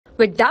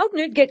With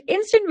Doubtnut, get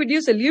instant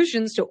video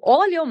solutions to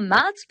all your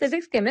maths,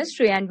 physics,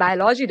 chemistry, and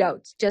biology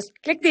doubts. Just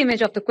click the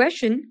image of the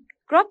question,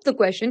 crop the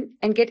question,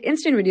 and get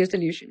instant video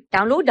solution.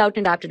 Download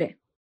Doubtnut app today.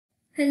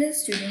 Hello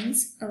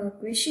students, our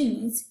question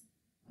is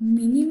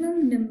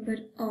minimum number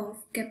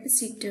of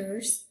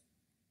capacitors,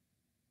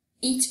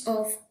 each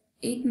of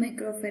 8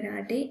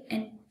 microfarad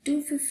and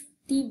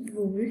 250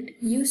 volt,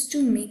 used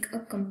to make a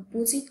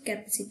composite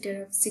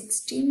capacitor of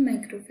 16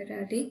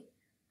 microfarad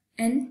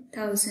and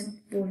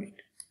 1000 volt.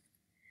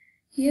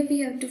 Here we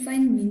have to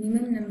find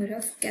minimum number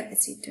of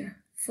capacitor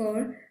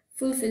for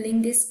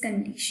fulfilling this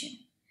condition.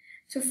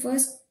 So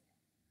first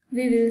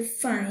we will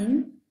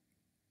find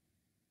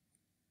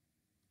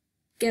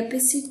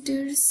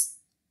capacitors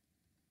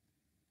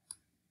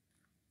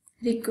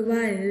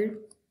required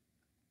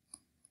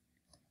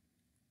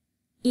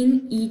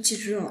in each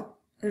row.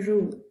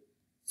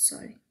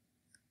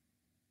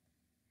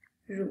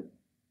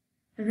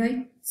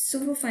 Right,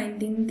 so for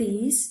finding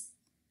this,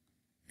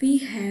 we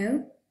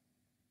have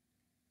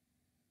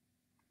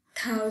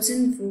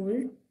 1000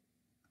 volt.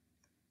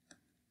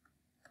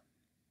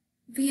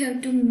 We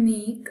have to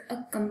make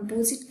a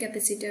composite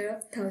capacitor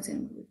of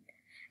 1000 volt,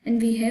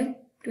 and we have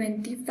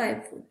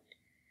 25 volt.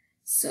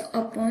 So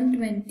upon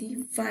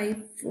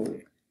 25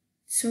 volt,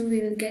 so we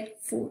will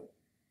get 4.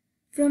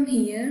 From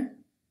here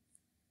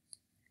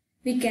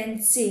we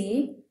can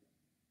say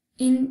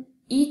in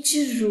each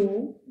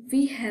row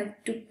we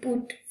have to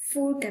put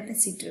 4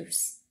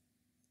 capacitors,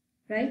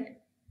 right?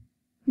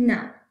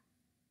 Now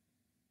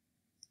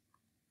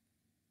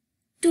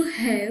to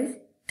have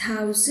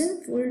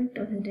 1000 volt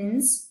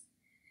tolerance,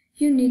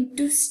 you need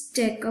to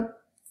stack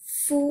up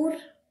 4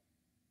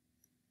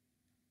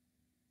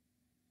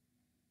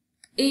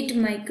 8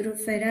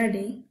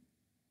 microfarad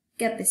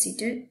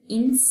capacitor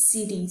in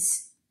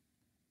series.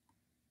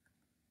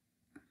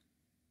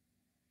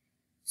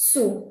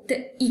 So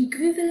the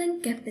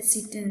equivalent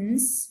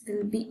capacitance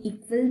will be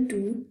equal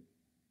to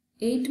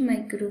 8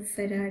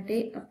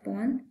 microfarad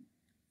upon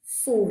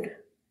 4.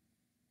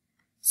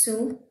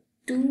 So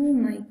 2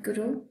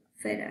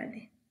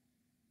 microfarad.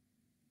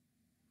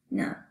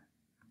 Now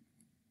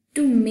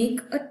to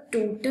make a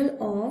total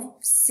of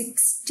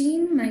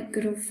 16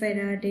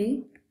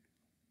 microfarad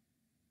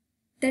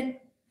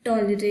that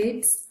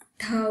tolerates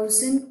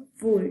 1000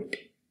 volt,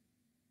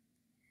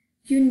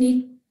 you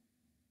need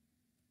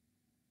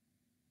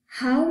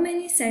how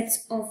many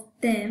sets of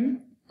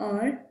them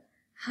or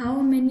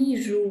how many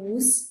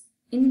rows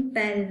in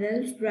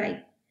parallel,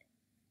 right?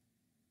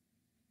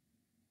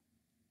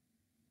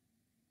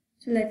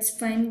 So let's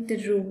find the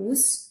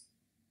rows.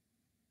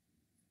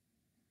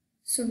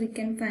 So we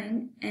can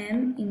find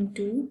M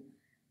into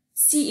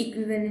C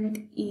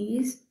equivalent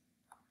is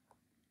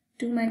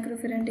 2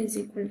 microfarad is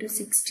equal to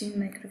 16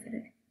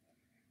 microfarad.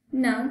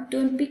 Now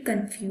don't be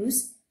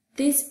confused.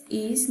 This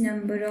is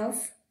number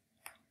of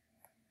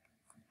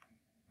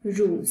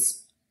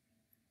rows.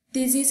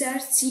 This is our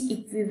C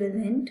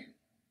equivalent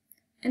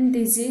and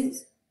this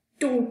is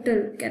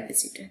total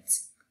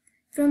capacitance.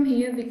 From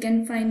here we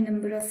can find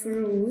number of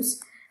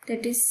rows,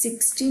 that is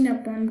 16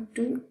 upon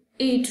 2,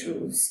 8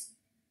 rows.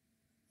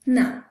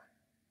 Now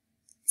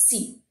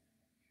see,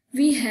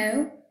 we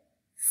have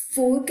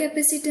 4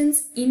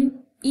 capacitance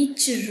in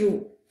each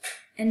row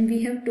and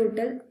we have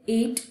total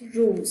 8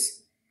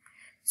 rows.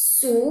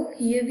 So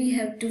here we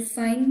have to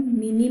find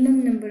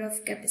minimum number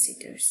of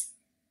capacitors.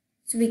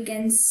 So we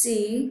can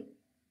say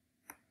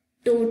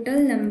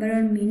total number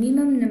or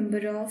minimum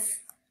number of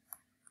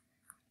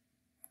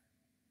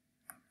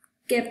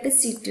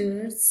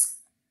capacitors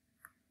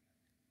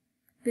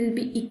will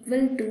be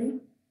equal to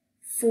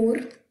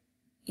 4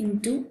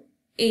 into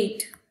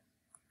 8,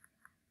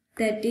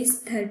 that is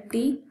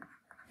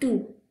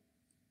 32.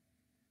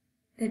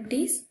 That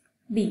is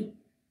B.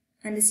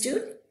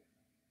 Understood?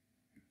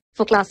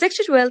 For class 6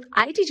 to 12,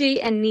 IIT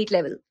JEE and NEET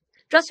level.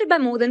 Trusted by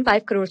more than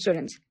 5 crore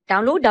students.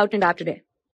 Download Doubtnut app today.